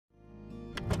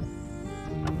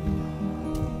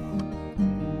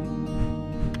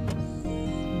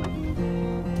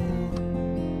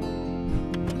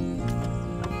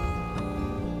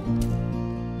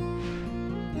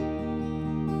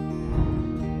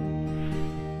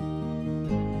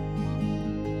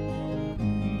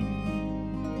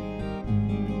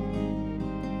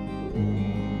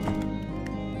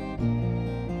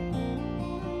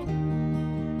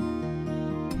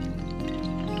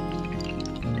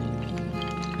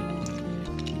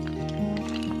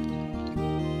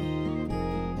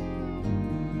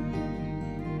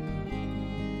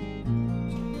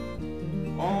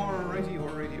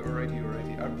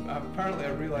apparently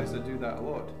I realized I do that a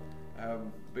lot.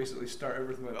 Basically start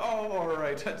everything with, oh, all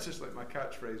right. That's just like my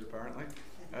catchphrase, apparently.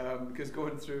 Because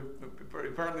going through,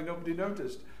 apparently nobody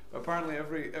noticed. Apparently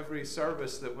every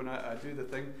service that when I do the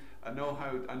thing, I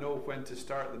know when to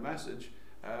start the message,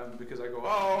 because I go, oh,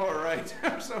 all right,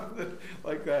 or something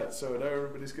like that. So now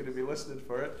everybody's going to be listening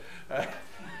for it.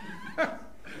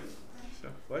 So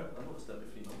what? I noticed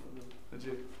that before. Did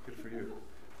you? Good for you.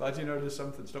 Glad you noticed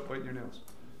something. Stop biting your nails.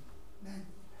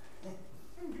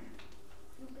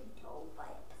 You've been told by us.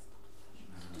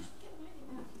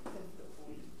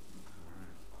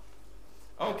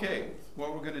 Okay,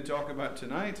 what we're going to talk about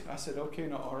tonight. I said okay,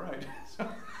 not all right. So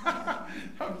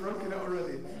I've broken it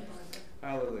already.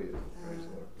 Hallelujah. Praise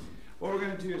the Lord. What we're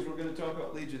going to do is we're going to talk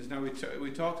about legions. Now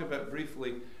we talked about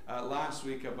briefly last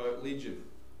week about legion.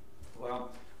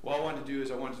 Well, what I want to do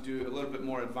is I want to do a little bit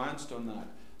more advanced on that.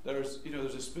 There's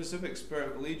a specific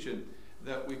spirit of legion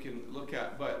that we can look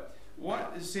at, but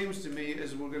what it seems to me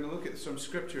is we're going to look at some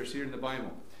scriptures here in the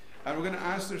Bible, and we're going to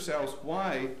ask ourselves,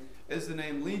 why is the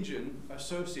name legion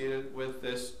associated with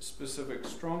this specific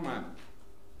strongman?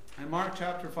 In Mark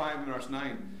chapter 5 and verse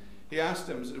 9, he asked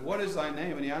him, what is thy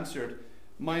name? And he answered,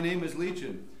 my name is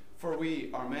Legion, for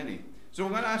we are many. So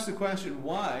we're going to ask the question,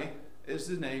 why is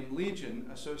the name Legion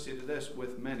associated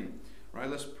with many? Right,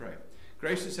 let's pray.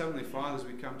 Gracious Heavenly Father, as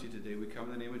we come to you today, we come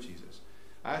in the name of Jesus.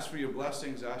 I ask for your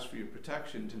blessings, I ask for your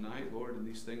protection tonight, Lord, in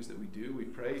these things that we do. We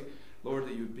pray, Lord,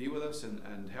 that you would be with us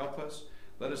and help us.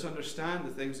 Let us understand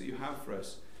the things that you have for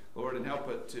us, Lord, and help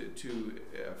it to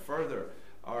further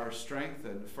our strength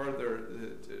and further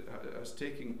us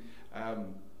taking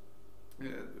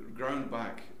ground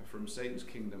back from Satan's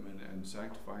kingdom and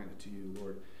sanctifying it to you,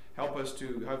 Lord. Help us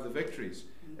to have the victories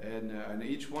in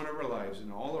each one of our lives,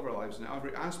 in all of our lives, in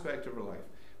every aspect of our life.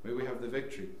 May we have the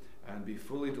victory and be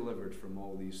fully delivered from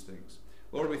all these things.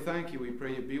 Lord, we thank you. We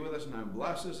pray you be with us now.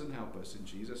 Bless us and help us in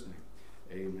Jesus' name.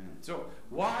 Amen. So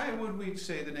why would we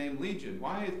say the name Legion?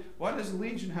 What does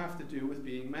Legion have to do with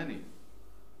being many?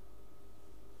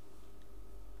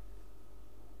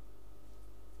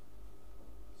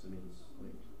 So it means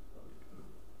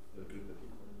like a group of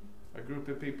people. A group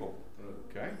of people.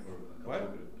 Okay. Or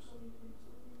What? groups.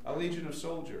 A legion of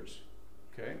soldiers.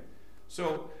 Okay.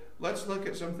 So let's look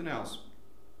at something else.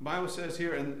 The Bible says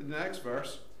here in the next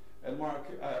verse, in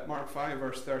Mark 5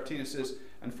 verse 13, it says,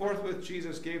 and forthwith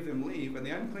Jesus gave them leave, and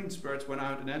the unclean spirits went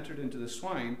out and entered into the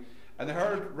swine, and the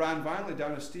herd ran violently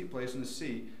down a steep place in the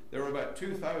sea. There were about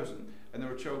 2,000, and they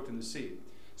were choked in the sea.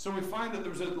 So we find that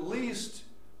there was at least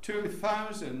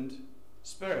 2,000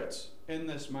 spirits in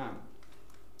this man,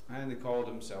 and they called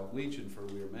himself Legion, for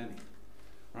we are many.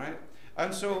 Right?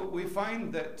 And so we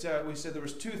find that we said there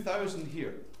was 2,000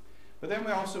 here. But then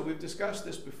we've discussed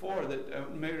this before,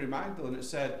 that Mary Magdalene, it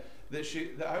said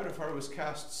that out of her was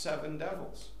cast 7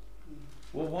 devils.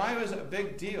 Well, why was it a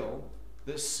big deal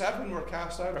that 7 were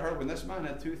cast out of her when this man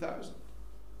had 2,000?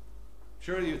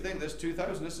 Surely you'd think this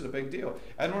 2,000, this is a big deal.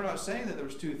 And we're not saying that there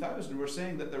was 2,000, we're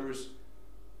saying that there was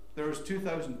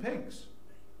 2,000 pigs.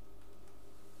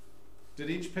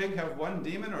 Did each pig have one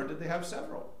demon, or did they have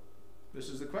several? This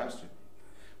is the question.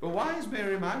 But why is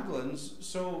Mary Magdalene's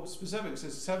so specific? It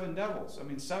says 7 devils. I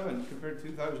mean, 7 compared to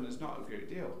 2,000 is not a great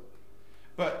deal.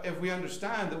 But if we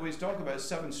understand that he's talking about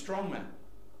 7 strong men,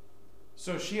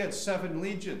 so she had 7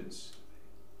 legions.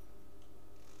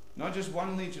 Not just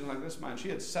 1 legion like this man. She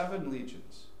had 7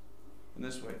 legions in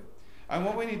this way. And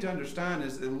what we need to understand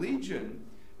is the legion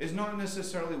is not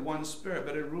necessarily one spirit,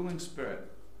 but a ruling spirit.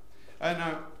 And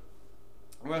now,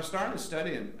 well, I started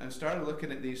studying and started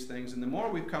looking at these things, and the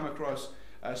more we've come across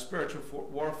spiritual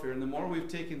warfare, and the more we've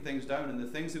taken things down, and the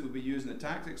things that we use and the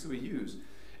tactics that we use,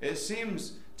 it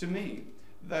seems to me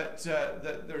that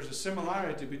there's a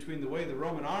similarity between the way the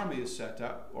Roman army is set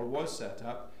up, or was set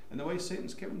up, and the way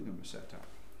Satan's kingdom is set up.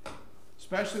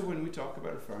 Especially when we talk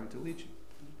about referring to legion.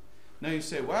 Now you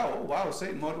say, wow,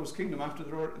 Satan modeled his kingdom after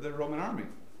the Roman army.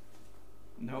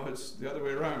 No, it's the other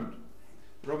way around.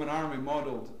 The Roman army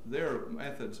modeled their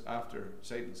methods after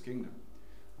Satan's kingdom.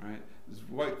 Right? It's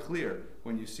quite clear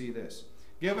when you see this.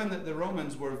 Given that the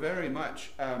Romans were very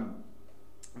much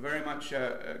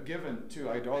given to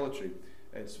idolatry,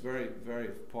 it's very, very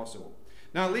possible.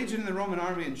 Now, legion in the Roman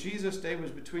army in Jesus' day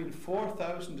was between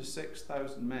 4,000 to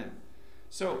 6,000 men.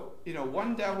 So,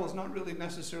 one devil is not really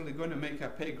necessarily going to make a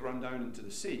pig run down into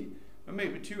the sea, but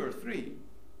maybe 2 or 3,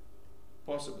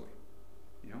 possibly.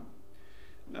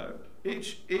 Now,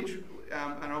 each,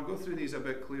 and I'll go through these a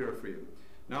bit clearer for you.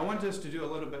 Now, I want us to do a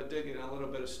little bit of digging and a little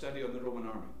bit of study on the Roman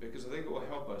army, because I think it will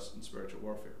help us in spiritual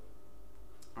warfare.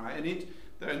 All right, in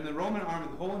the Roman army,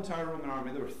 the whole entire Roman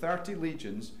army, there were 30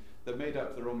 legions that made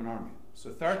up the Roman army. So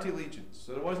 30 legions.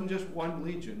 So there wasn't just one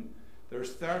legion,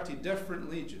 there's 30 different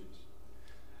legions.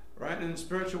 Right? And in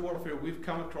spiritual warfare, we've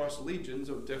come across legions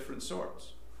of different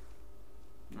sorts.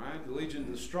 Right? The legion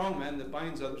of the strong man that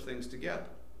binds other things together.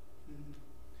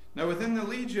 Now within the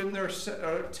legion there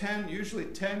are usually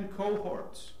 10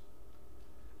 cohorts.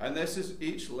 And this is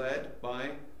each led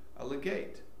by a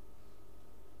legate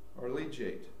or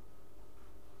legate.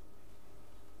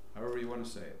 However you want to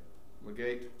say it.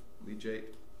 Legate,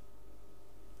 legate.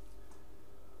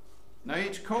 Now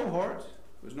each cohort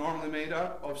was normally made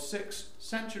up of 6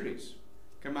 centuries,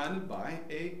 commanded by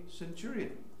a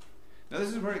centurion. Now this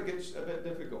is where it gets a bit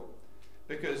difficult,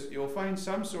 because you'll find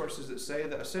some sources that say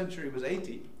that a century was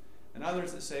 80, and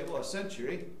others that say, well, a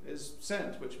century is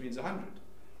cent, which means 100.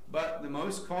 But the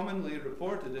most commonly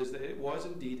reported is that it was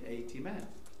indeed 80 men.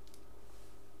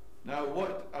 Now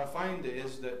what I find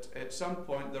is that at some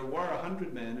point there were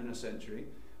 100 men in a century,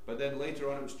 but then later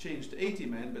on it was changed to 80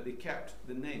 men, but they kept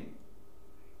the name.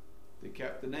 They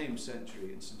kept the name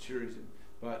century and centurion,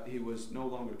 but he was no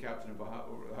longer captain of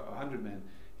 100 men,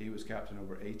 he was captain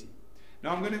over 80.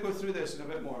 Now I'm going to go through this in a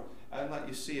bit more and let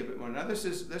you see a bit more. Now this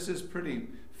is pretty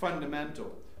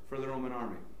fundamental for the Roman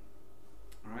army.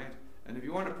 Alright? And if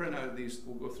you want to print out these,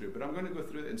 we'll go through, but I'm going to go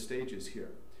through it in stages here.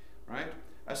 Right?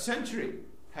 A century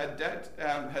had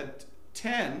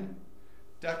 10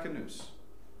 decanus,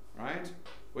 right?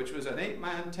 Which was an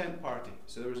 8-man tent party.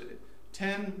 So there was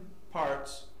 10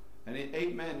 parts and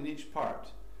 8 men in each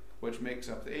part, which makes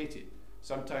up the 80.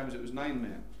 Sometimes it was 9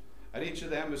 men. And each of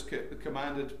them was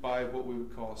commanded by what we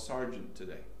would call a sergeant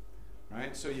today.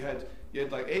 Right? So you had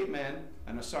like 8 men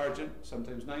and a sergeant,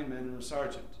 sometimes 9 men and a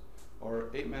sergeant. Or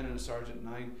 8 men and a sergeant,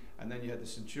 9, and then you had the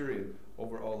centurion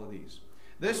over all of these.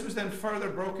 This was then further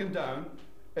broken down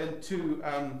into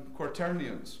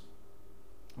quaternions,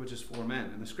 which is 4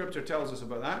 men. And the scripture tells us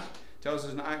about that. It tells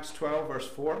us in Acts 12, verse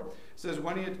 4. It says,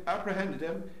 when he had apprehended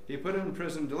him, he put him in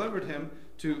prison, delivered him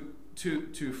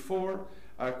to 4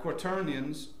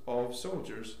 quaternions of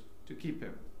soldiers to keep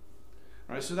him.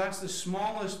 All right, so that's the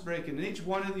smallest break-in. And each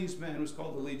one of these men was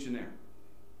called a legionnaire.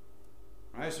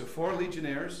 All right, so 4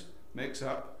 legionnaires makes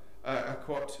up a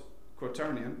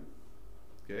quaternion.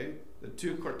 Okay, the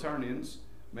 2 quaternions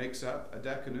makes up a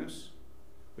decanus,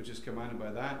 which is commanded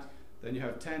by that. Then you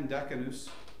have 10 decanus,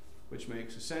 which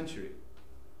makes a century.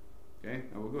 Okay,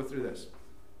 now we'll go through this.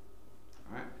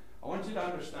 All right, I want you to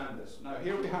understand this. Now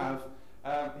here we have,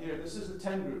 this is the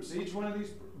 10 groups. So each one of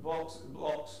these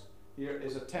blocks here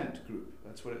is a tent group.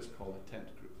 That's what it's called, a tent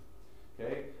group.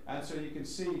 Okay, and so you can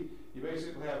see you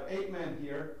basically have 8 men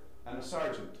here and a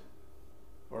sergeant,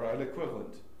 or an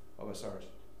equivalent of a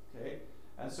sergeant. Okay,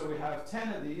 and so we have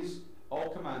 10 of these, all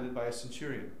commanded by a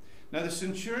centurion. Now the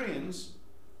centurions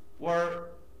were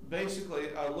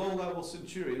basically, a low-level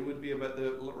centurion would be about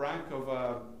the rank of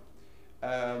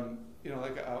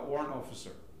like a warrant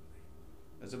officer.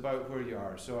 That's about where you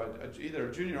are. So either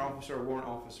a junior officer or warrant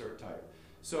officer type.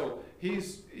 So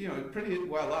he's pretty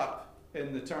well up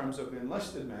in the terms of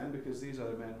enlisted men, because these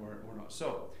other men were not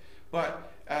so.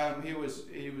 But he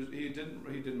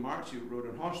didn't march. He rode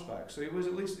on horseback. So he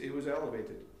was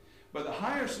elevated. But the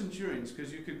higher centurions,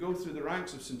 because you could go through the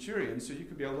ranks of centurions, so you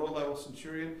could be a low-level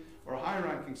centurion or a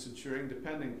high-ranking centurion,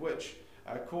 depending which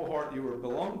cohort you were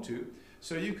belonged to.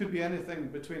 So you could be anything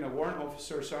between a warrant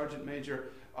officer, sergeant major,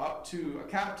 up to a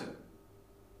captain,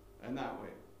 in that way.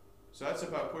 So that's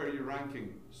about where your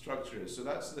ranking structure is. So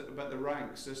that's about the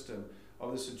rank system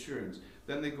of the centurions.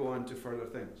 Then they go on to further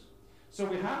things. So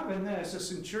we have in this a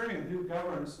centurion who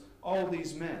governs all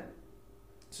these men.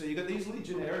 So you got these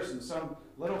legionnaires and some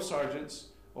little sergeants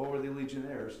over the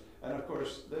legionnaires. And of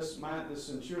course, this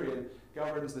centurion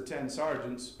governs the 10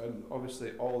 sergeants and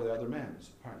obviously all the other men, as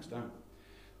it parks down.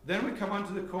 Then we come on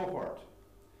to the cohort.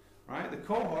 Right? The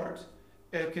cohort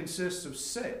consists of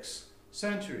 6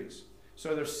 centuries.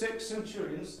 So there's 6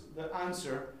 centurions that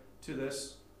answer to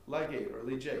this legate or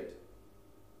legate.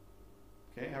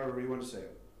 Okay, however you want to say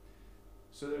it.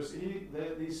 So there's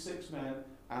these 6 men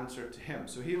answer to him.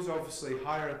 So he was obviously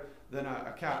higher than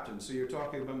a captain. So you're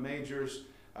talking about majors,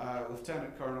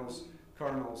 lieutenant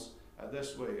colonels,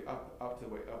 this way, up the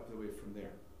way from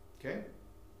there. Okay?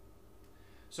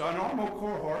 So a normal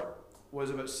cohort was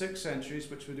about 6 centuries,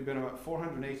 which would have been about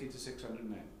 480 to 600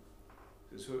 men.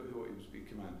 Is who he was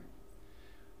commanding.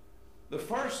 The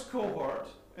first cohort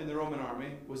in the Roman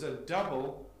army was a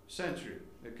double century.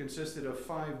 It consisted of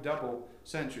 5 double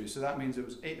centuries. So that means it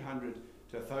was 800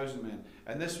 to 1,000 men.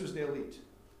 And this was the elite.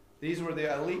 These were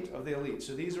the elite of the elite.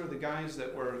 So these were the guys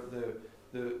that were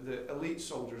the elite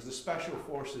soldiers, the special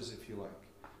forces, if you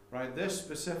like. Right? This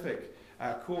specific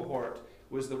cohort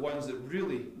was the ones that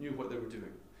really knew what they were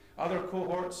doing. Other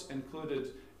cohorts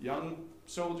included young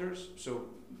soldiers, so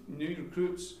new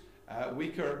recruits,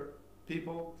 weaker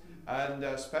people, and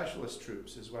specialist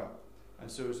troops as well. And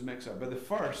so it was a mix-up. But if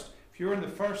you were in the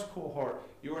first cohort,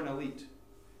 you were an elite.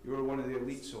 You were one of the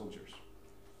elite soldiers.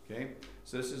 Okay?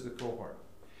 So this is the cohort.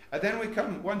 And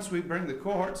then once we bring the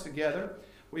cohorts together,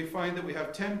 we find that we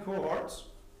have 10 cohorts.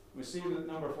 We see the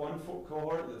number 1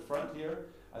 cohort at the front here,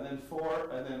 and then 4,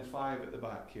 and then 5 at the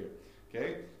back here.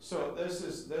 Okay? So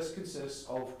this consists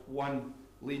of 1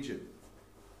 legion.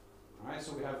 Alright,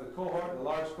 so we have the cohort, the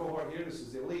large cohort here, this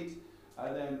is the elite,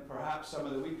 and then perhaps some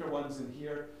of the weaker ones in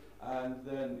here, and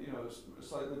then,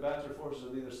 slightly better forces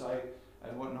on either side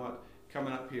and whatnot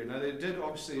coming up here. Now they did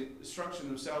obviously structure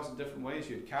themselves in different ways.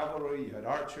 You had cavalry, you had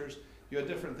archers, you had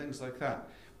different things like that.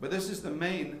 But this is the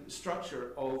main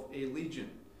structure of a legion.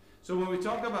 So when we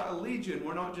talk about a legion,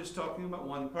 we're not just talking about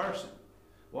one person.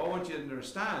 What I want you to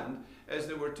understand is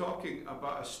that we're talking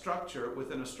about a structure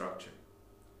within a structure.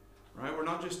 Right? We're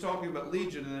not just talking about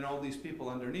legion and then all these people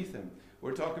underneath him.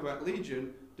 We're talking about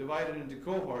legion divided into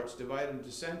cohorts, divided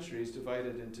into centuries,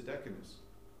 divided into decanas.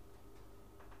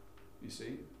 You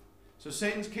see? So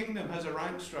Satan's kingdom has a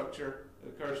rank structure, it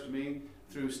occurs to me,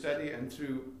 through study and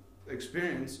through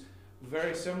experience,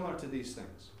 very similar to these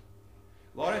things.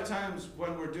 A lot of times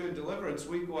when we're doing deliverance,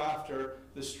 we go after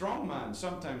the strong man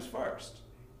sometimes first.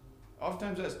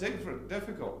 Oftentimes that's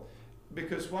difficult.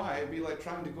 Because why? It'd be like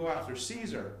trying to go after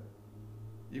Caesar.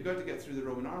 You've got to get through the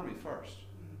Roman army first.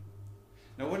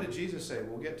 Now what did Jesus say?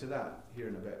 We'll get to that here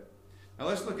in a bit. Now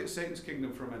let's look at Satan's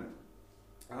kingdom for a minute.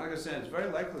 And like I said, it's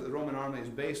very likely the Roman army is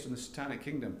based on the satanic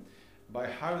kingdom by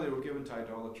how they were given to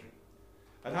idolatry.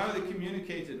 And how they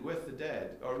communicated with the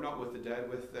dead, or not with the dead,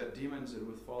 with demons and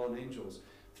with fallen angels,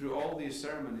 through all these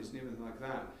ceremonies and everything like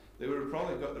that. They would have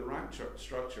probably got the rank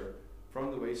structure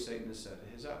from the way Satan has set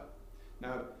his up.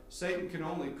 Now, Satan can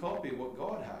only copy what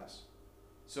God has.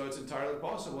 So it's entirely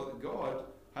possible that God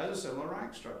has a similar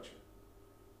rank structure.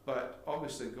 But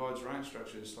obviously God's rank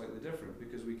structure is slightly different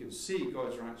because we can see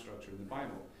God's rank structure in the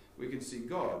Bible. We can see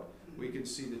God. We can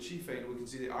see the chief angel. We can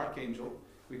see the archangel.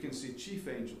 We can see chief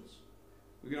angels.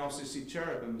 We can also see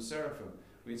cherubim and seraphim.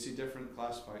 We can see different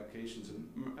classifications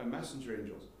and messenger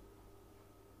angels.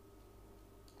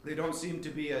 They don't seem to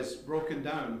be as broken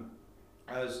down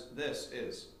as this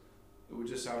is. It would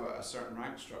just have a certain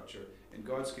rank structure in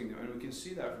God's kingdom. And we can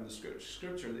see that from the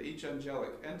scripture that each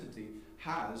angelic entity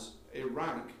has a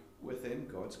rank within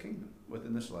God's kingdom,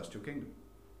 within the celestial kingdom.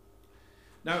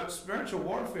 Now, spiritual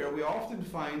warfare, we often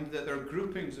find that there are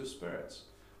groupings of spirits.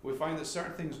 We find that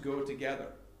certain things go together.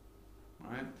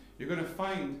 Right? You're going to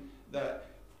find that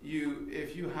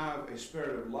if you have a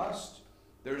spirit of lust,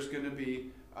 there's going to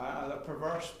be a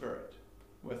perverse spirit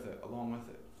with it, along with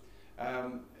it.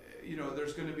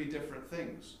 There's going to be different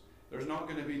things. There's not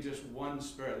going to be just one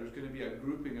spirit. There's going to be a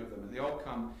grouping of them, and they all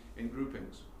come in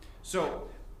groupings. So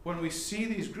when we see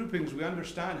these groupings, we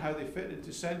understand how they fit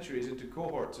into centuries, into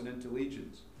cohorts, and into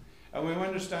legions. And we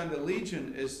understand the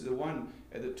legion is the one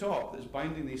at the top that's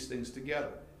binding these things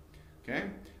together.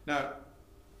 Okay? Now,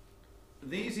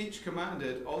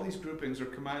 all these groupings are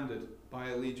commanded by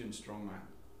a legion strongman.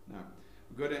 Now,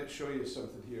 I'm going to show you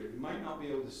something here. You might not be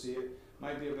able to see it.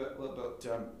 Might be a little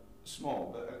bit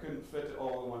small, but I couldn't fit it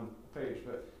all on one page.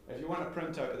 But if you want to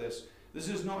print out of this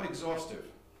is not exhaustive.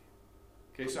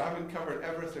 Okay, so I haven't covered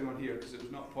everything on here because it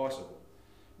was not possible.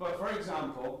 But for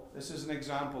example, this is an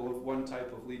example of one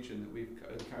type of legion that we've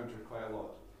encountered quite a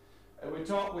lot.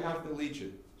 We have the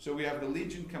legion. So we have the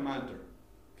legion commander,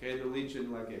 okay, the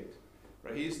legion legate.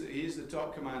 Right, he's the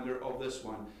top commander of this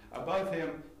one. Above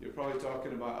him, you're probably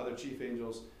talking about other chief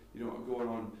angels, going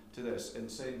on to this in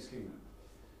Satan's kingdom.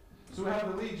 So we have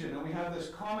the legion, and we have this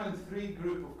common 3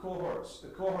 group of cohorts: the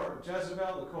cohort of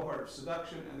Jezebel, the cohort of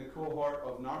seduction, and the cohort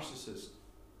of narcissism.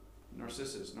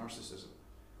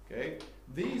 Okay,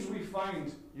 these we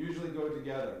find usually go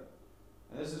together,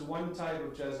 and this is one type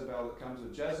of Jezebel that comes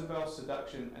with Jezebel,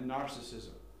 seduction, and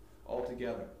narcissism all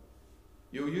together.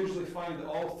 You'll usually find that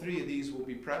all 3 of these will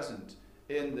be present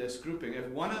in this grouping. If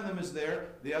one of them is there,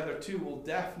 the other 2 will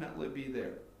definitely be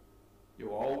there.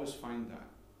 You'll always find that.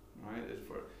 Right?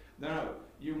 Now,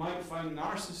 you might find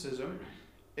narcissism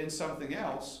in something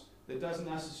else that doesn't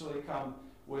necessarily come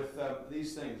with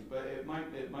these things, but it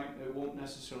won't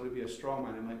necessarily be a strong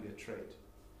man. It might be a trait.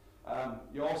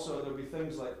 There'll be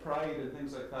things like pride and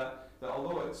things like that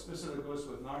although it specifically goes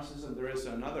with narcissism, there is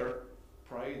another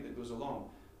pride that goes along.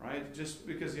 Right? Just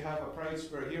because you have a pride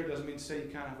spirit here doesn't mean to say you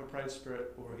can't have a pride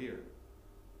spirit over here.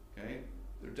 Okay?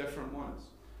 They're different ones.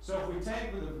 So if we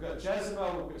take, we've got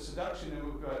Jezebel, we've got seduction, and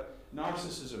we've got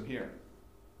narcissism here.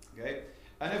 Okay?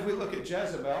 And if we look at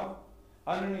Jezebel,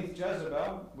 Underneath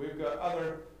Jezebel, we've got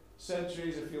other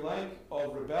centuries, if you like,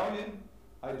 of rebellion,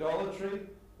 idolatry,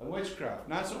 and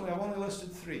witchcraft. I've only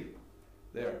listed 3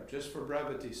 there, just for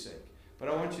brevity's sake. But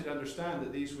I want you to understand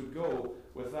that these would go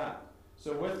with that.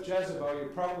 So with Jezebel, you're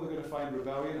probably going to find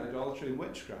rebellion, idolatry, and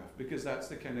witchcraft, because that's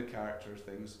the kind of character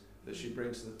things that she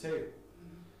brings to the table.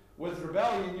 With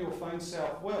rebellion, you'll find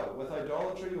self-will. With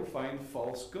idolatry, you'll find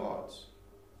false gods.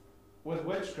 With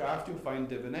witchcraft, you'll find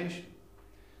divination.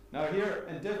 Now here,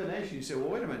 in divination, you say, well,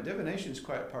 wait a minute, divination is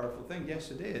quite a powerful thing.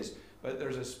 Yes, it is. But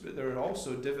there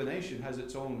also, divination has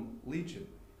its own legion.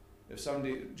 If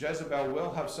somebody, Jezebel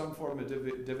will have some form of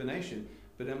divination,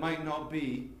 but it might not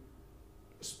be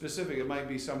specific. It might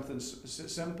be something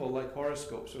simple like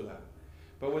horoscopes or that.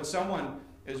 But when someone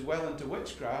is well into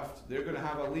witchcraft, they're going to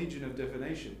have a legion of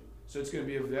divination. So it's going to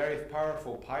be a very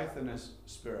powerful Python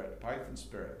spirit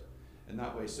in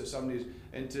that way. So somebody's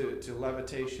into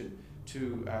levitation,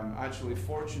 to actually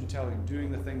fortune telling,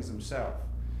 doing the things themselves.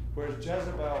 Whereas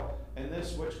Jezebel, in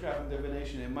this witchcraft and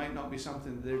divination, it might not be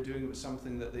something that they're doing, but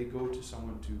something that they go to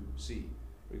someone to see.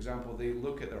 For example, they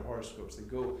look at their horoscopes, they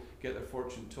go get their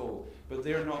fortune told, but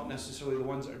they're not necessarily the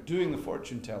ones that are doing the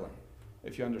fortune telling,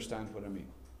 if you understand what I mean.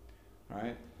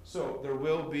 Right? So there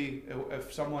will be,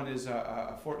 if someone is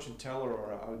a fortune teller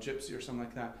or a gypsy or something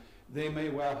like that, they may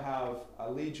well have a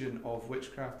legion of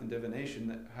witchcraft and divination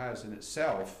that has in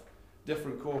itself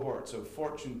different cohorts of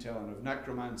fortune telling, of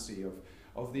necromancy,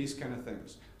 of these kind of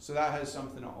things. So that has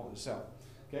something all itself.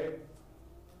 Okay?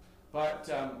 But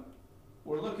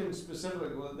we're looking specifically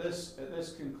at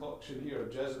this concoction here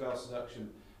of Jezebel, seduction,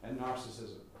 and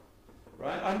narcissism.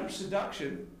 Right? Under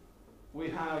seduction, we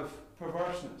have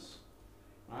perverseness.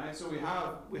 Right? So we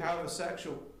have a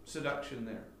sexual seduction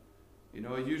there. You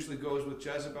know, it usually goes with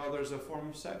Jezebel, there's a form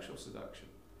of sexual seduction,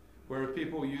 where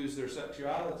people use their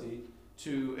sexuality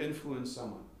to influence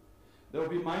someone. There will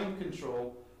be mind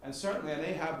control, and certainly an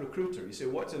Ahab recruiter. You say,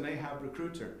 what's an Ahab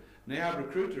recruiter? An Ahab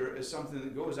recruiter is something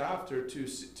that goes after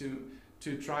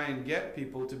to try and get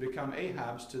people to become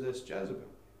Ahabs to this Jezebel.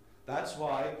 That's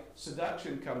why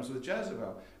seduction comes with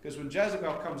Jezebel. Because when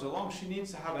Jezebel comes along, she needs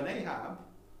to have an Ahab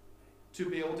to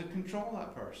be able to control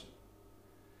that person.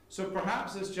 So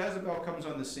perhaps this Jezebel comes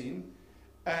on the scene,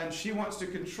 and she wants to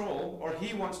control, or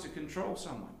he wants to control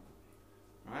someone.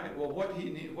 Right? Well,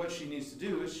 what she needs to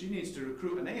do is she needs to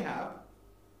recruit an Ahab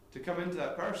to come into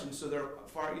that person, so they're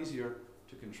far easier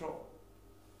to control.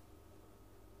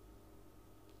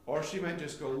 Or she might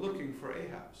just go looking for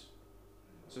Ahabs.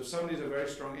 So if somebody's a very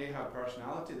strong Ahab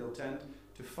personality, they'll tend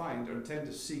to find or tend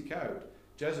to seek out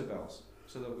Jezebels,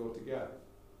 so they'll go together.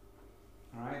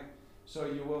 All right? So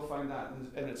you will find that,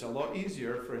 and it's a lot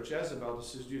easier for a Jezebel to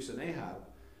seduce an Ahab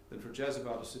than for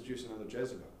Jezebel to seduce another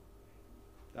Jezebel.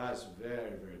 That's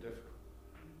very, very difficult.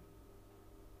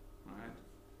 All right?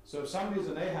 So if somebody's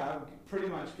an Ahab, pretty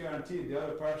much guaranteed the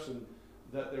other person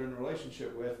that they're in a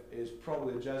relationship with is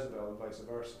probably a Jezebel and vice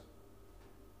versa.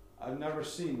 I've never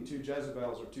seen 2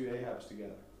 Jezebels or 2 Ahabs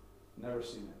together. Never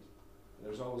seen it.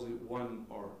 There's always one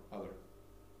or other.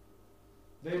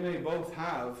 They may both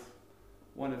have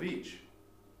one of each.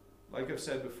 Like I've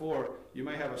said before, you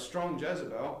may have a strong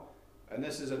Jezebel, and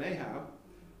this is an Ahab,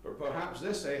 but perhaps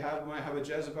this Ahab might have a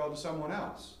Jezebel to someone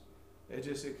else.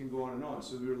 It can go on and on.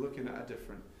 So we're looking at a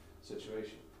different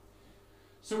situation.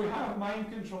 So we have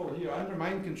mind control here. Under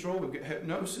mind control, we've got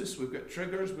hypnosis, we've got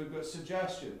triggers, we've got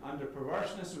suggestion. Under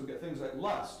perverseness, we've got things like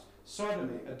lust,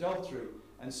 sodomy, adultery,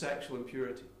 and sexual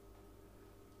impurity.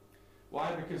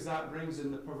 Why? Because that brings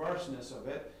in the perverseness of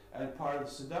it and part of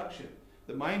the seduction.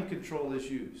 The mind control is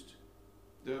used.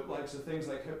 The likes of things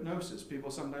like hypnosis.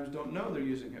 People sometimes don't know they're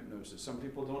using hypnosis. Some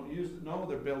people don't know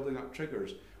they're building up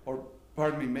triggers or,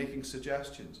 making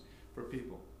suggestions for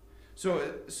people.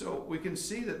 So we can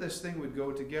see that this thing would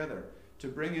go together to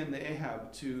bring in the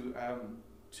Ahab to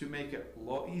make it a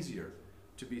lot easier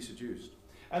to be seduced.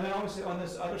 And then obviously on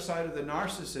this other side of the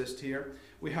narcissist here,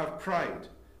 we have pride.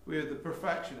 We have the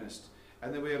perfectionist.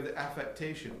 And then we have the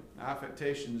affectation.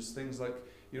 Affectation is things like,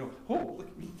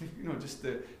 just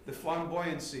the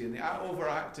flamboyancy and the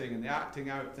overacting and the acting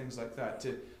out, things like that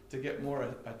to get more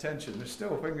attention. There's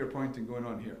still finger pointing going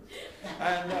on here.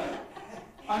 And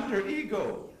under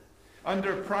ego,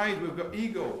 under pride, we've got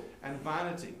ego and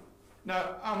vanity.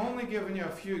 Now, I'm only giving you a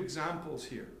few examples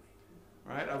here.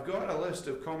 Right? I've got a list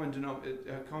of common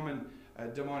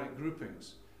demonic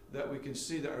groupings that we can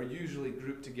see that are usually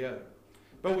grouped together.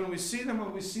 But when we see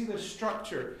them, we see the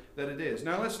structure that it is.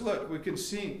 Now let's look. We can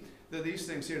see that these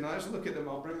things here. Now let's look at them.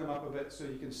 I'll bring them up a bit so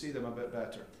you can see them a bit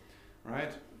better.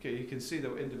 Right? Okay, you can see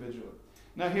them individually.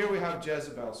 Now here we have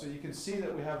Jezebel. So you can see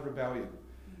that we have rebellion.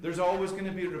 There's always going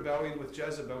to be rebellion with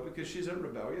Jezebel because she's a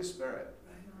rebellious spirit.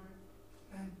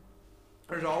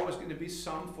 There's always going to be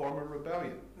some form of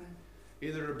rebellion.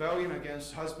 Either rebellion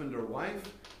against husband or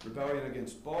wife, rebellion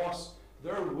against boss,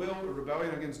 there will be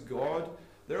rebellion against God.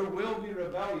 There will be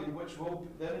rebellion which will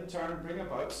then in turn bring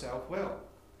about self-will.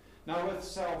 Now with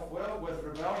self-will, with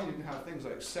rebellion, you can have things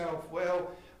like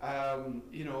self-will, I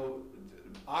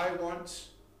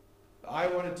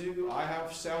want to do, I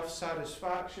have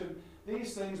self-satisfaction,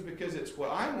 these things because it's what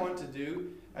I want to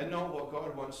do and not what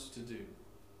God wants to do.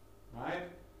 Right?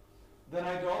 Then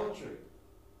idolatry.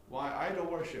 Why? Idol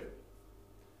worship.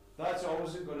 That's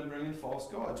always going to bring in false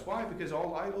gods. Why? Because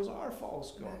all idols are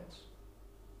false gods.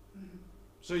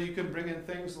 So you can bring in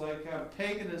things like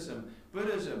paganism,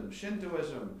 Buddhism,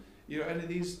 Shintoism, any of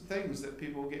these things that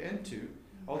people get into,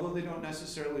 although they don't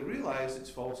necessarily realize it's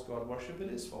false god worship, it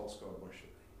is false god worship.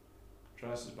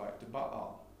 Traces back to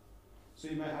Baal. So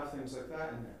you might have things like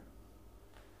that in there.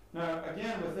 Now,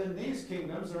 again, within these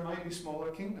kingdoms, there might be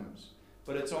smaller kingdoms,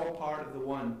 but it's all part of the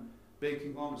one big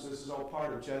conglomerate. So this is all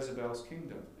part of Jezebel's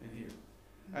kingdom in here.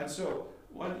 And so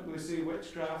when we see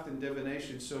witchcraft and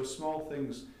divination, so small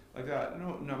things like that.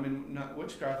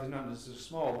 Witchcraft is not necessarily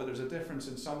small, but there's a difference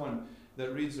in someone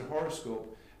that reads the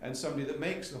horoscope and somebody that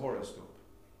makes the horoscope.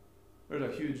 There's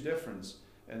a huge difference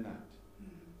in that.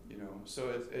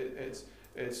 So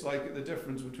it's like the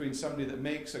difference between somebody that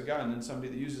makes a gun and somebody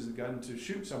that uses a gun to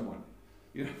shoot someone.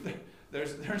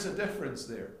 There's a difference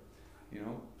there.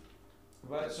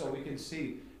 But so we can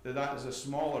see that is a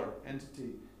smaller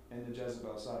entity in the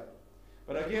Jezebel side.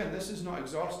 But again, this is not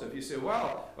exhaustive. You say,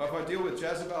 well, if I deal with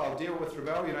Jezebel, I'll deal with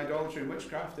rebellion, idolatry, and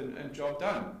witchcraft, and job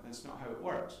done. That's not how it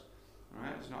works. All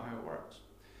right? It's not how it works.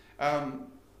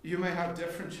 You may have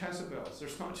different Jezebels.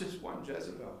 There's not just one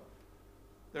Jezebel.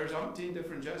 There's umpteen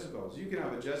different Jezebels. You can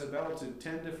have a Jezebel to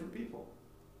 10 different people,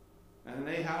 and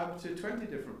an Ahab to 20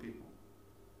 different people.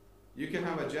 You can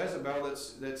have a Jezebel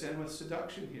that's in with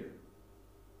seduction here.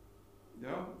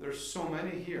 There's so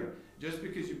many here. Just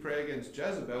because you pray against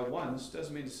Jezebel once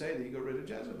doesn't mean to say that you got rid of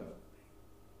Jezebel.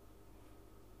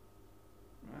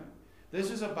 Right? This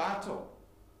is a battle.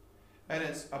 And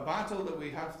it's a battle that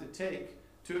we have to take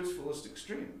to its fullest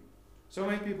extreme. So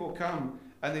many people come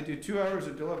and they do 2 hours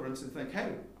of deliverance and think,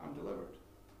 hey, I'm delivered.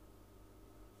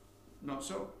 Not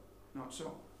so. Not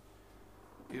so.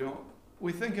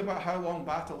 We think about how long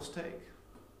battles take.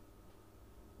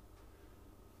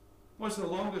 What's the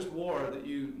longest war that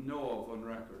you know of on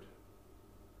record?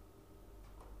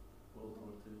 World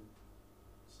War II.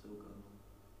 Still going on.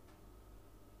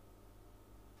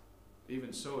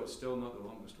 Even so, it's still not the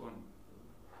longest one.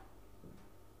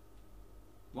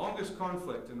 Longest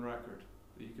conflict in record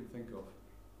that you can think of.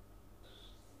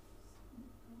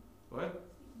 What?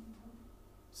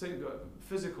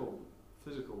 Physical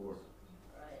war.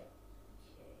 Right.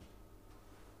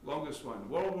 Longest one.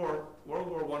 World War I, World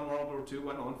War II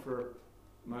went on for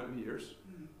amount of years.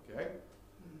 Okay.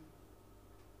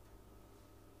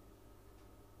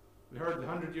 We heard the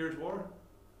 100 Years' War?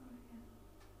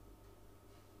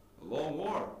 A long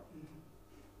war.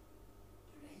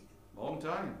 Long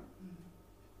time.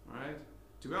 Right?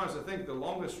 To be honest, I think the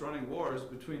longest running war is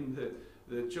between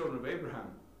the children of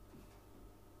Abraham.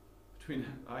 Between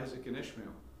Isaac and Ishmael.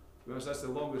 To be honest, that's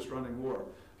the longest running war.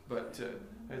 But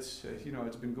it's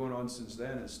been going on since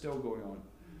then. It's still going on.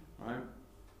 Right?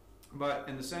 But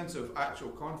in the sense of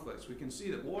actual conflicts, we can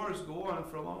see that wars go on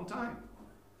for a long time.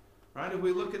 Right? If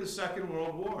we look at the Second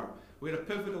World War, we had a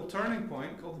pivotal turning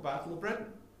point called the Battle of Britain.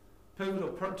 Pivotal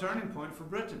turning point for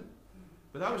Britain.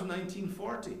 But that was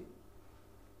 1940.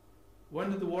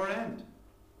 When did the war end?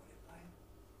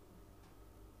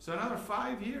 So another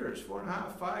 5 years,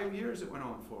 4.5, 5 years it went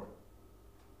on for,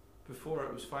 before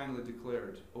it was finally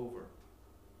declared over.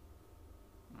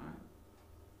 Right?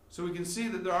 So we can see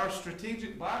that there are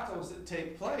strategic battles that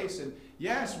take place, and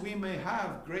yes, we may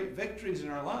have great victories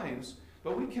in our lives,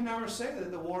 but we can never say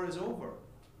that the war is over.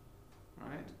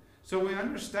 Right? So we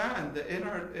understand that in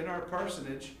our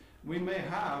personage, we may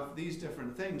have these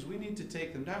different things. We need to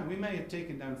take them down. We may have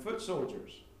taken down foot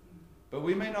soldiers, but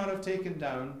we may not have taken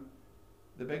down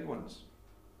the big ones.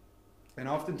 And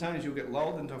oftentimes you'll get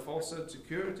lulled into a false sense of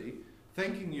security,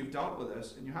 thinking you've dealt with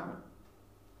this, and you haven't.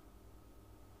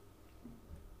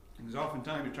 Because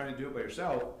oftentimes you're trying to do it by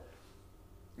yourself,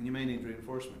 and you may need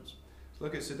reinforcements. So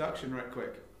look at seduction right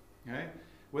quick. Okay?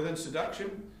 Within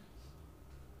seduction,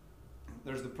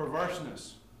 there's the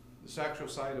perverseness, the sexual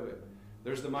side of it.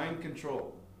 There's the mind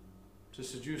control, to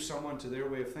seduce someone to their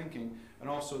way of thinking, and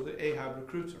also the Ahab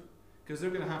recruiter. Because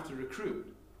they're going to have to recruit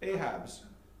Ahabs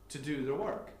to do their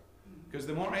work. Because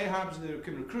the more Ahabs they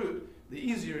can recruit, the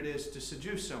easier it is to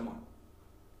seduce someone.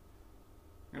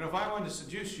 And if I want to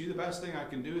seduce you, the best thing I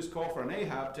can do is call for an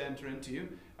Ahab to enter into you,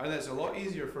 and that's a lot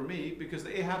easier for me because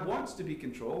the Ahab wants to be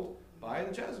controlled by the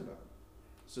Jezebel.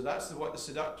 So that's what the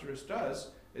seductress does,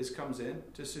 is comes in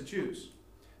to seduce.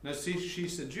 Now see, she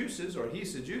seduces, or he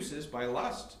seduces, by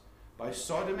lust, by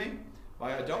sodomy,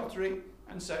 by adultery,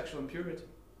 and sexual impurity,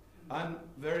 and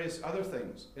various other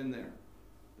things in there.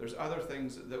 There's other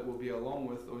things that will be along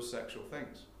with those sexual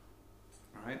things.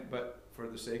 All right, but for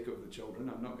the sake of the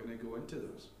children, I'm not going to go into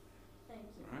those. Thank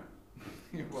you. All right,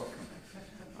 you're welcome.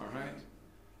 All right,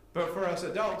 but for us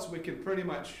adults, we can pretty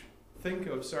much think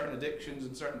of certain addictions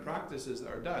and certain practices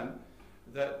that are done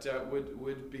that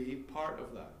would be part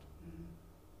of that.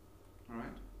 All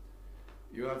right,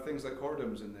 you have things like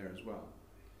whoredoms in there as well.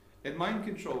 In mind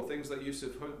control, things like use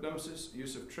of hypnosis,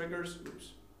 use of triggers.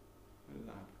 Oops, how did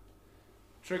that happen?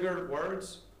 Trigger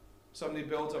words. Somebody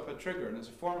builds up a trigger, and it's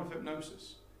a form of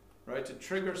hypnosis, right? To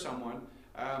trigger someone,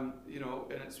 and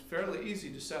it's fairly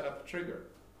easy to set up a trigger.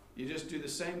 You just do the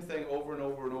same thing over and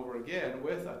over and over again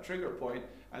with a trigger point,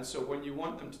 and so when you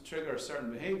want them to trigger a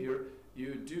certain behavior,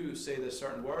 you do say this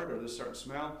certain word or this certain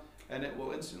smell, and it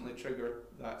will instantly trigger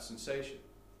that sensation.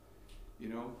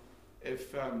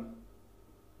 If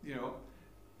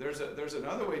there's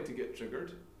another way to get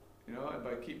triggered. If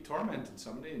I keep tormenting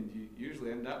somebody, and you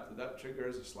usually end up that trigger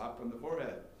is a slap on the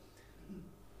forehead.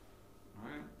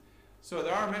 Alright? So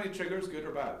there are many triggers, good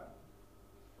or bad.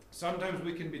 Sometimes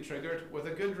we can be triggered with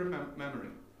a good memory.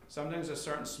 Sometimes a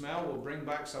certain smell will bring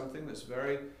back something that's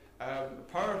very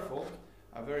powerful,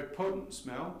 a very potent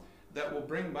smell that will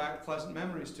bring back pleasant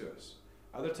memories to us.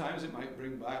 Other times it might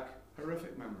bring back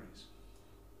horrific memories.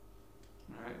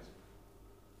 Alright?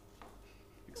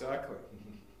 Exactly.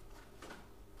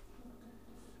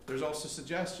 There's also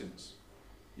suggestions.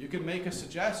 You can make a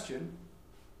suggestion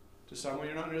to someone,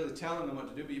 you're not really telling them what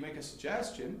to do, but you make a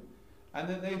suggestion, and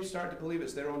then they start to believe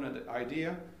it's their own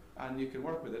idea, and you can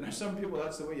work with it. Now some people,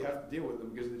 that's the way you have to deal with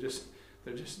them, because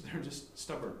they're just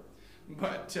stubborn.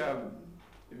 But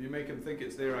if you make them think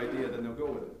it's their idea, then they'll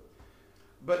go with it.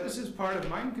 But this is part of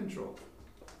mind control.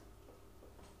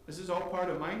 This is all part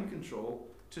of mind control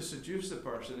to seduce the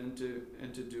person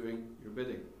into doing your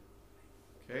bidding.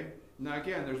 Okay? Now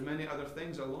again, there's many other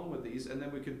things along with these, and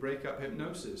then we could break up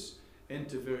hypnosis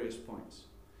into various points.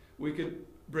 We could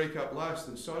break up lust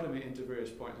and sodomy into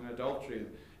various points, and adultery and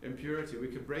impurity. We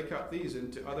could break up these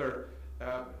into other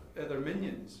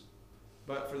minions.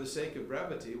 But for the sake of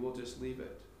brevity, we'll just leave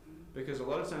it. Because a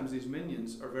lot of times these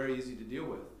minions are very easy to deal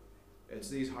with. It's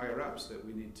these higher ups that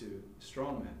we need to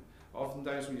strongmen.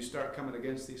 Oftentimes when you start coming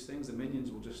against these things, the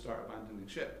minions will just start abandoning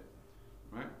ship.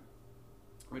 Right?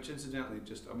 Which incidentally,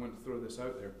 I'm going to throw this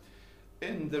out there.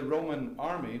 In the Roman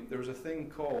army, there was a thing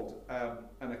called an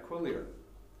aquiliar.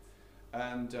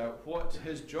 And what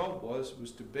his job was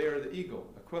to bear the eagle.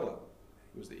 Aquila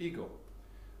was the eagle,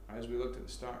 as we looked at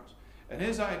the stars. And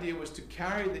his idea was to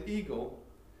carry the eagle,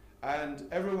 and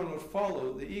everyone would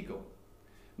follow the eagle.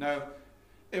 Now,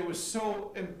 it was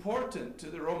so important to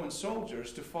the Roman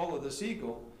soldiers to follow this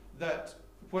eagle that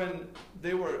when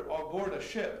they were aboard a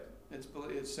ship,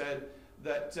 it said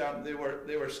that they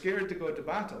were scared to go to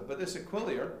battle. But this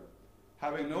aquiliar,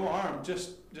 having no arm,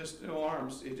 just no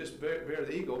arms, he just bear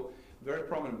the eagle, very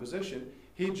prominent position,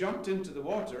 he jumped into the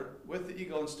water with the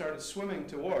eagle and started swimming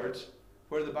towards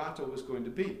where the battle was going to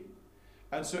be.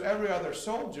 And so every other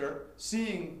soldier,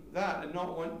 seeing that and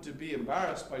not wanting to be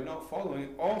embarrassed by not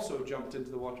following, also jumped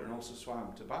into the water and also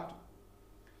swam to battle.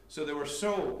 So they were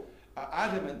so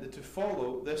adamant to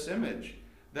follow this image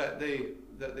that they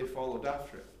followed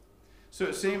after it. So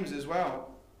it seems as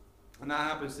well, and that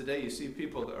happens today, you see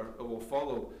people that will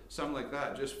follow something like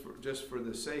that just for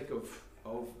the sake of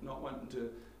not wanting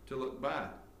to look bad.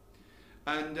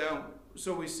 And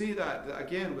so we see that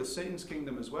again with Satan's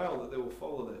kingdom as well, that they will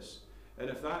follow this. And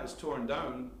if that is torn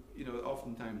down,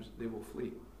 oftentimes they will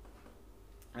flee.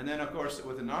 And then, of course,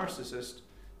 with a Narcissus,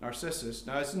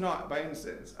 now it's not by any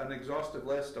sense an exhaustive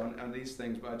list on these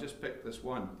things, but I just picked this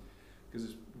one because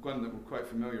it's one that we're quite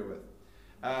familiar with.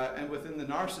 And within the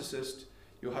narcissist,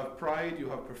 you'll have pride,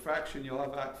 you'll have perfection, you'll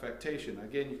have affectation.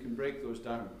 Again, you can break those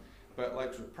down. But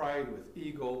like with pride, with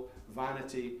ego,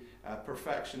 vanity,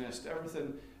 perfectionist,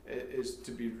 everything is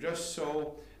to be just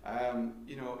so.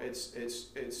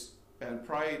 And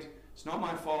pride, it's not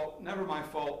my fault, never my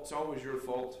fault, it's always your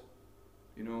fault.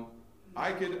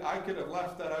 I could have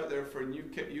left that out there for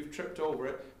you've tripped over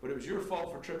it, but it was your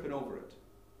fault for tripping over it.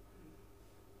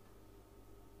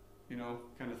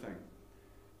 Kind of thing.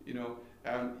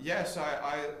 Yes,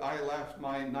 I left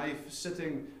my knife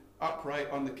sitting upright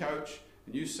on the couch,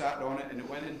 and you sat on it and it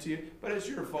went into you, but it's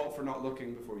your fault for not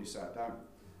looking before you sat down.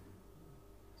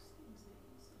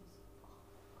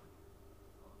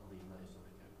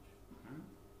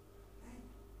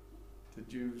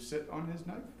 Did you sit on his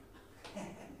knife? No,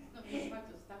 he tried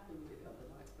to stab him with the other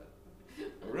knife, but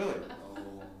Oh, really?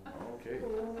 Oh. Okay.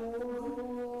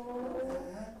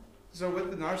 So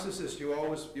with the narcissist, you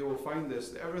will find this,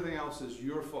 that everything else is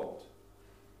your fault.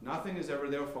 Nothing is ever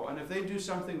their fault. And if they do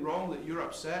something wrong that you're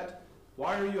upset,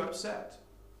 why are you upset?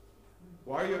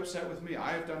 Why are you upset with me?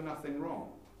 I have done nothing wrong.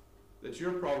 That's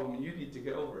your problem and you need to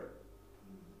get over it.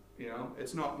 You know,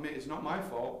 it's not me, it's not my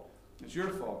fault, it's your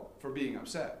fault for being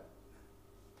upset.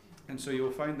 And so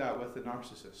you'll find that with the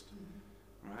narcissist,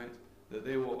 right? That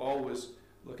they will always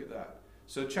look at that.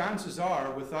 So chances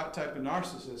are, with that type of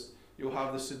narcissist, you'll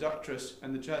have the seductress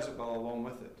and the Jezebel along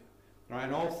with it. Right?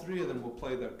 And all three of them will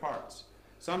play their parts.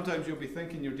 Sometimes you'll be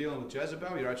thinking you're dealing with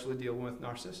Jezebel, you're actually dealing with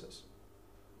Narcissus.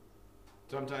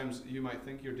 Sometimes you might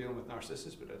think you're dealing with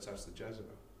Narcissus, but it's actually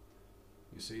Jezebel.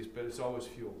 You see, but it's always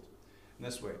fueled in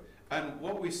this way. And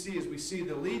what we see is we see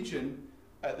the legion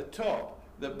at the top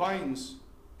that binds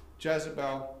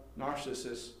Jezebel,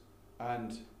 Narcissus,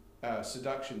 and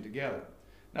seduction together.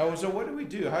 Now, so what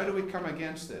do? How do we come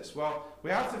against this? Well,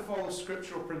 we have to follow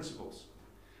scriptural principles.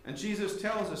 And Jesus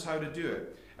tells us how to do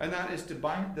it. And that is to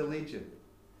bind the legion.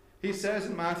 He says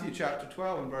in Matthew chapter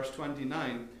 12 and verse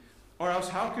 29, or else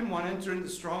how can one enter into the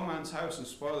strong man's house and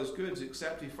spoil his goods,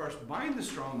 except he first bind the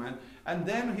strong man, and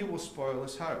then he will spoil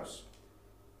his house.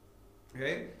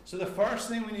 Okay? So the first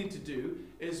thing we need to do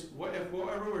is, if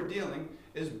whatever we're dealing,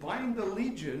 is bind the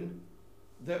legion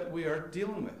that we are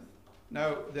dealing with.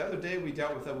 Now, the other day we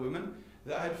dealt with a woman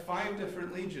that had 5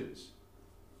 different legions.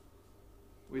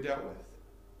 We dealt with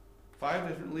 5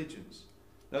 different legions.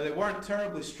 Now, they weren't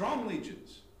terribly strong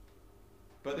legions,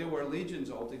 but they were legions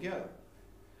altogether.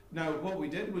 Now, what we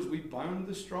did was we bound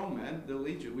the strong men, the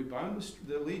legion, we bound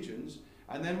the legions,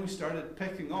 and then we started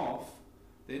picking off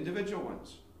the individual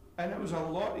ones. And it was a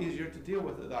lot easier to deal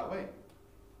with it that way.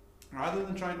 Rather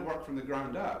than trying to work from the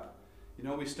ground up, you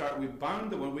know, we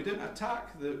bound the one. We didn't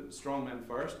attack the strong men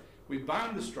first. We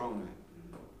bound the strong men.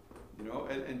 You know,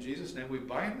 in Jesus' name, we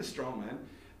bind the strong men,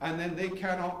 and then they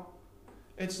cannot.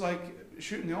 It's like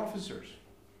shooting the officers.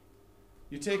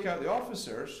 You take out the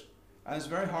officers, and it's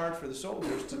very hard for the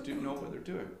soldiers to know what they're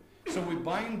doing. So we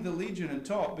bind the legion on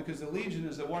top, because the legion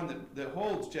is the one that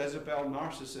holds Jezebel,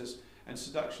 Narcissus, and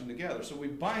seduction together. So we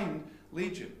bind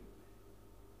legion.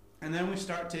 And then we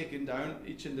start taking down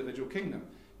each individual kingdom.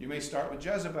 You may start with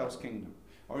Jezebel's kingdom,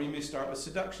 or you may start with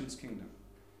seduction's kingdom.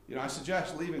 You know, I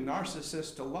suggest leaving Narcissus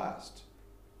to last.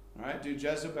 All right, do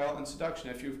Jezebel and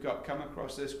seduction. If you've come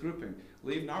across this grouping,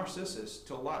 leave Narcissus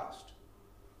till last.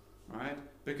 All right,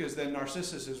 because then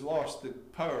Narcissus has lost the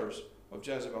powers of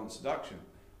Jezebel and seduction,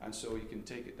 and so you can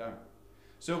take it down.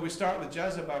 So we start with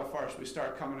Jezebel first. We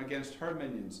start coming against her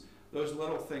minions, those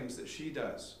little things that she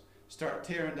does. Start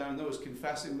tearing down those,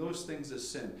 confessing those things as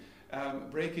sin,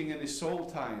 breaking any soul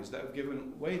ties that have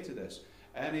given way to this.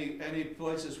 Any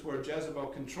places where Jezebel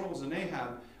controls an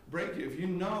Ahab, break it. If you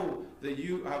know that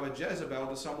you have a Jezebel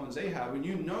to someone's Ahab, and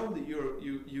you know that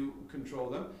you control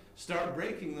them, start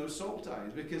breaking those soul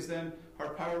ties, because then her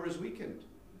power is weakened.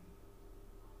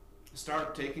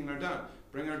 Start taking her down,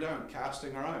 bring her down,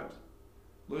 casting her out,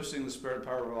 loosing the spirit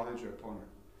power of Elijah upon her.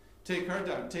 Take her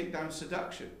down, take down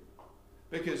seduction,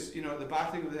 because you know the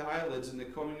batting of the eyelids and the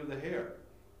combing of the hair.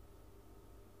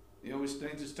 You know, we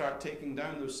need to start taking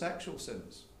down those sexual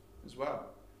sins as well,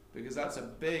 because that's a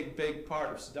big, big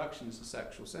part of seduction, is the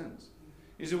sexual sins.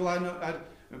 You say, well,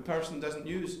 a person doesn't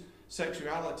use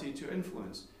sexuality to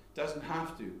influence. Doesn't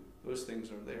have to. Those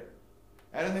things are there.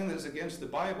 Anything that's against the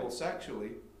Bible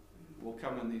sexually will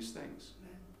come in these things.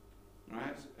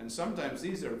 Right? And sometimes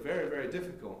these are very, very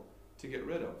difficult to get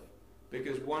rid of,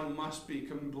 because one must be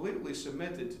completely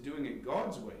submitted to doing it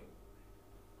God's way,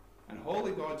 and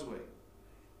wholly God's way.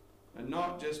 And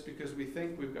not just because we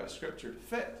think we've got a scripture to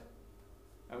fit.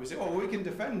 And we say, oh, we can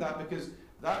defend that because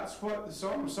that's what the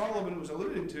Song of Solomon was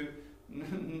alluding to. No.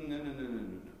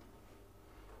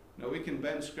 No, we can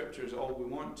bend scriptures all we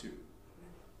want to.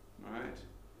 Right?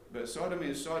 But sodomy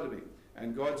is sodomy,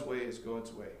 and God's way is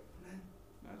God's way.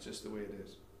 That's just the way it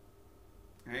is.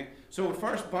 Okay? So we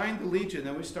first bind the legion,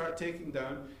 then we start taking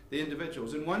down the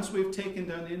individuals. And once we've taken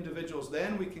down the individuals,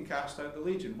 then we can cast out the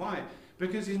legion. Why?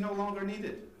 Because he's no longer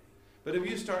needed. But if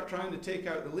you start trying to take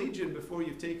out the legion before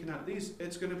you've taken out these,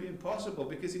 it's going to be impossible,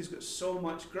 because he's got so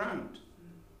much ground.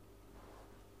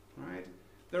 Right?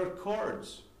 There are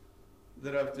cords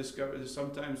that I've discovered.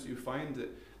 Sometimes you find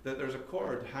that there's a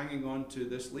cord hanging on to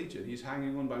this legion. He's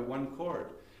hanging on by one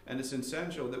cord. And it's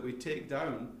essential that we take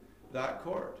down that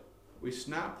cord. We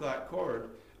snap that cord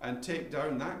and take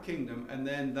down that kingdom, and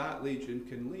then that legion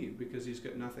can leave, because he's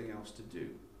got nothing else to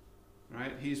do.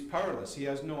 Right? He's powerless. He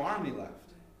has no army left.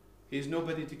 he's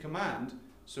nobody to command,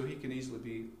 so he can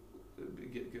easily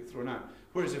get thrown out.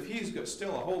 Whereas if he's got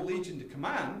still a whole legion to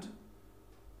command,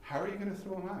 how are you going to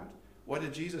throw him out? What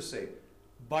did Jesus say?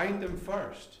 Bind him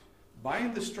first.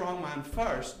 Bind the strong man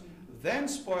first, then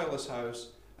spoil his house,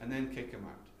 and then kick him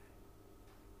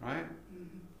out. Right?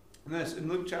 And this, in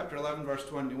Luke chapter 11, verse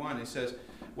 21, he says,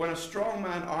 when a strong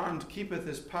man armed keepeth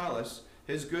his palace,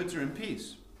 his goods are in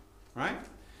peace. Right?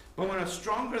 But when a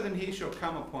stronger than he shall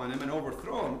come upon him and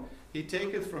overthrow him, he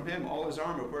taketh from him all his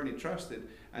armour wherein he trusted,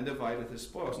 and divideth his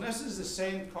spoils. And this is the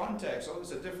same context, although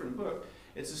it's a different book.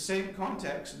 It's the same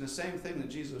context and the same thing that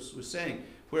Jesus was saying.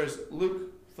 Whereas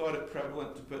Luke thought it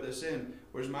prevalent to put this in,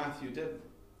 whereas Matthew didn't.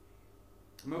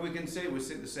 But we can say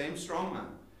the same strong man.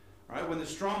 Right? When the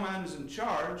strong man is in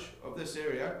charge of this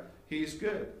area, he's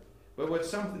good. But when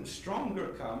something stronger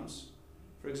comes,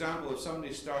 for example, if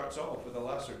somebody starts off with a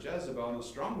lesser Jezebel and a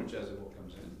stronger Jezebel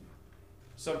comes in,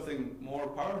 something more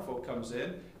powerful comes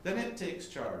in, then it takes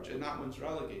charge, and that one's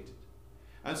relegated.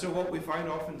 And so what we find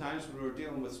oftentimes when we're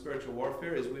dealing with spiritual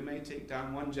warfare is we may take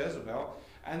down one Jezebel,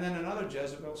 and then another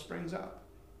Jezebel springs up.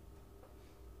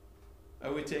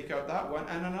 We take out that one,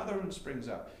 and another one springs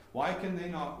up. Why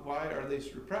are they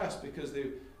repressed? Because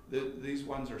these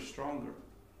ones are stronger.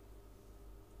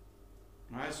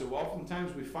 Right? So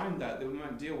oftentimes we find that we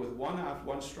might deal with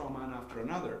one strong man after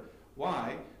another.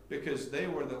 Why? Because they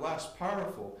were the less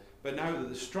powerful, but now that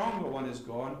the stronger one is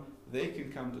gone, they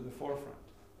can come to the forefront.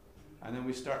 And then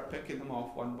we start picking them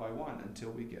off one by one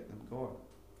until we get them going.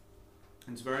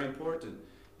 And it's very important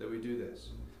that we do this.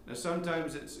 Now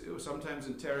sometimes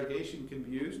interrogation can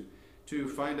be used to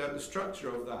find out the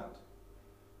structure of that.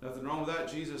 Nothing wrong with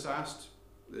that. Jesus asked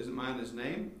this man his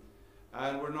name,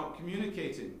 and we're not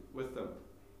communicating with them.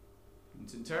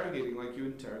 It's interrogating like you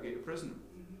interrogate a prisoner.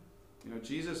 You know,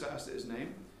 Jesus asked his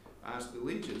name, asked the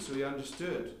legion, so he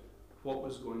understood what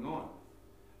was going on.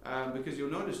 Because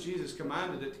you'll notice Jesus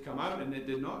commanded it to come out, and it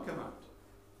did not come out.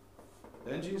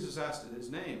 Then Jesus asked it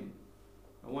his name,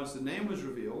 and once the name was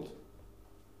revealed,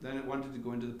 then it wanted to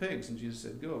go into the pigs, and Jesus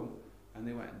said, go, and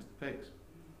they went into the pigs.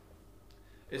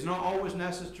 It's not always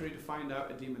necessary to find out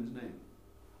a demon's name.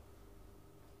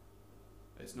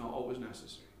 It's not always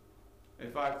necessary.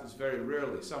 In fact, it's very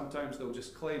rarely. Sometimes they'll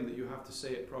just claim that you have to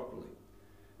say it properly.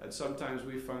 And sometimes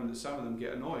we found that some of them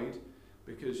get annoyed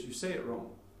because you say it wrong.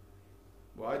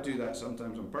 Well, I do that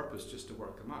sometimes on purpose just to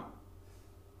work them out.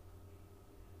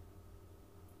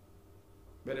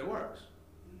 But it works.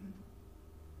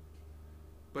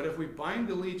 But if we bind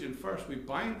the legion first, we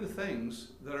bind the things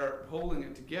that are holding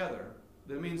it together,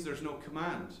 that means there's no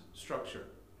command structure.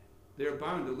 They're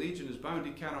bound, the legion is bound,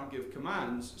 he cannot give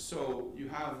commands, so you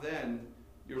have then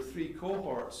your 3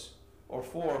 cohorts, or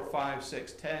 4, 5,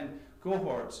 6, 10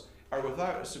 cohorts are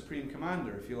without a supreme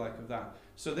commander, if you like, of that.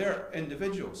 So they're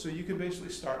individual, so you can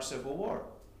basically start civil war.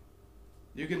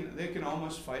 They can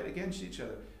almost fight against each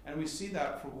other. And we see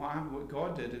that from what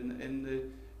God did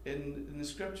in the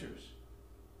scriptures.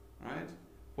 Right?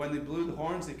 When they blew the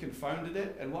horns, they confounded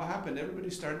it, and what happened?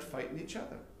 Everybody started fighting each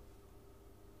other.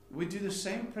 We do the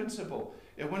same principle.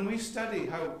 And when we study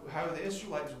how the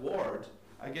Israelites warred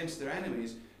against their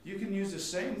enemies, you can use the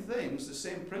same things, the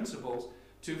same principles,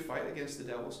 to fight against the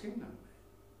devil's kingdom.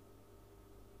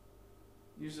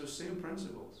 Use those same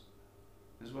principles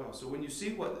as well. So when you see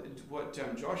what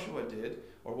Joshua did,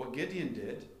 or what Gideon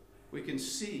did, we can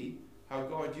see how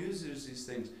God uses these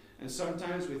things. And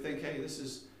sometimes we think, hey, this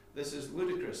is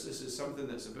ludicrous, this is something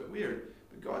that's a bit weird.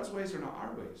 But God's ways are not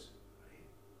our ways.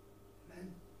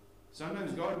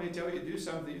 Sometimes God may tell you to do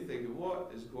something, you think,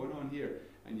 what is going on here?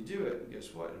 And you do it, and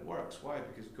guess what? It works. Why?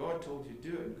 Because God told you to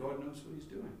do it, and God knows what he's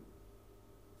doing.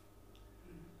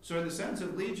 So in the sense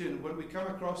of legion, when we come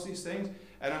across these things,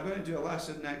 and I'm going to do a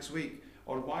lesson next week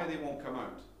on why they won't come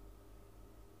out.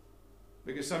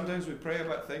 Because sometimes we pray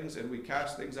about things, and we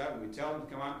cast things out, and we tell them to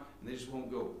come out, and they just won't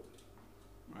go.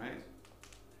 Right?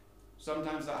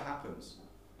 Sometimes that happens.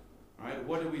 Right?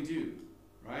 What do we do?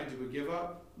 Right? Do we give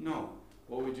up? No.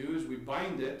 What we do is we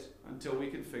bind it until we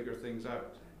can figure things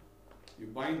out. You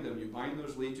bind them, you bind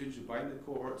those legions, you bind the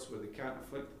cohorts where they can't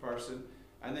afflict the person,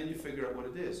 and then you figure out what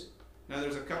it is. Now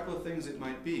there's a couple of things it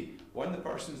might be. One, the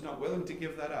person's not willing to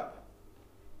give that up.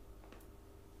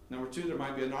 Number 2, there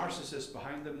might be a narcissist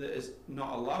behind them that is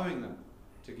not allowing them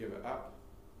to give it up.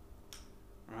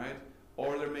 Right?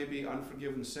 Or there may be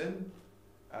unforgiven sin,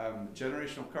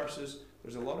 generational curses.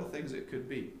 There's a lot of things it could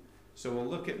be. So we'll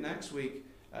look at next week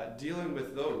dealing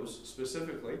with those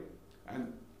specifically,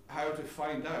 and how to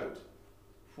find out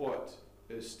what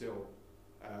is still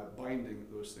binding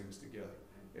those things together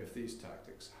if these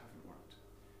tactics haven't worked.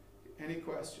 Any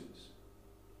questions?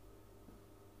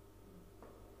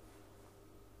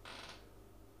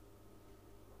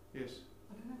 Yes.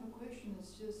 I don't have a question,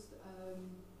 it's just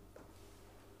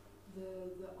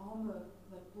the armour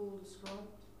that Paul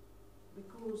described,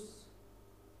 because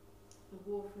the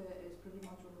warfare is pretty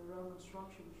much on the Roman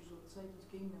structure, which is on Satan's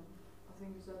kingdom. I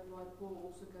think is that why Paul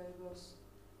also gave us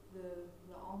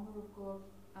the armour of God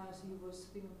as he was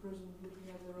sitting in prison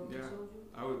looking at the Roman Yeah. soldier?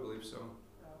 I would believe so.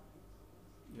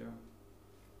 Yeah.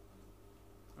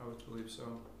 I would believe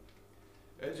so.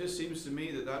 It just seems to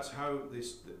me that that's how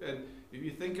and if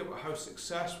you think about how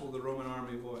successful the Roman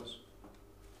army was,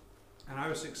 and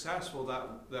how successful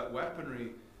that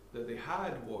weaponry that they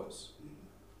had was,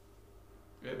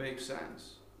 it makes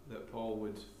sense that Paul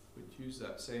would use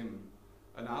that same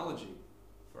analogy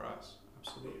for us.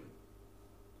 Absolutely.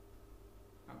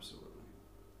 Absolutely.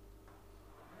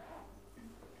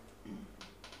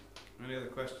 Any other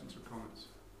questions or comments?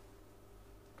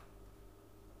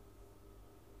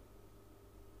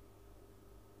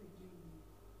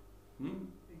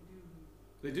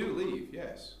 They do leave,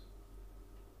 yes.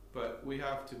 But we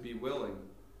have to be willing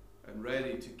and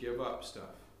ready to give up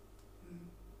stuff.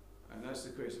 And that's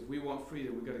the question. If we want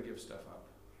freedom, we've got to give stuff up.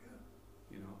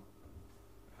 You know?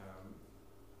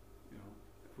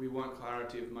 If we want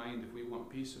clarity of mind, if we want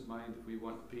peace of mind, if we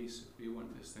want peace, if we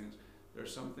want these things, there are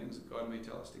some things that God may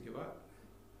tell us to give up.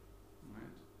 Right?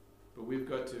 But we've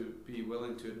got to be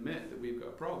willing to admit that we've got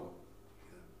a problem.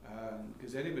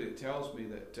 Because anybody that tells me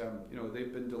that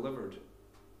they've been delivered,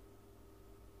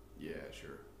 yeah,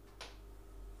 sure.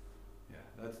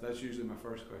 Yeah, that's usually my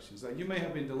first question. It's like, you may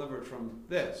have been delivered from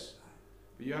this,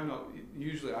 but you have not.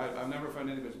 Usually, I've never found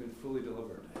anybody that's been fully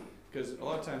delivered. Because a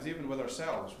lot of times, even with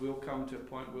ourselves, we'll come to a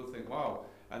point we'll think, wow,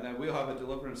 and then we'll have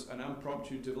an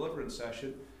impromptu deliverance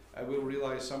session, and we'll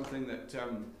realize something that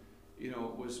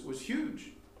was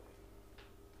huge.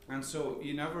 And so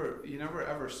you never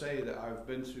ever say that I've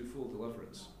been through full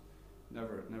deliverance.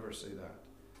 Never say that,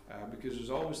 because there's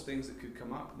always things that could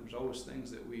come up. And there's always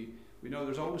things that we know.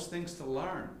 There's always things to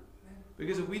learn.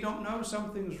 Because if we don't know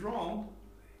something's wrong,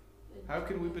 how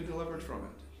can we be delivered from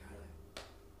it?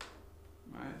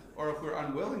 Right? Or if we're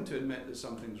unwilling to admit that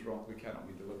something's wrong, we cannot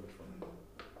be delivered from it.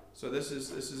 So this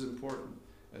is important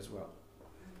as well.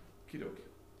 Okey-doke.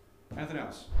 Anything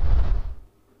else?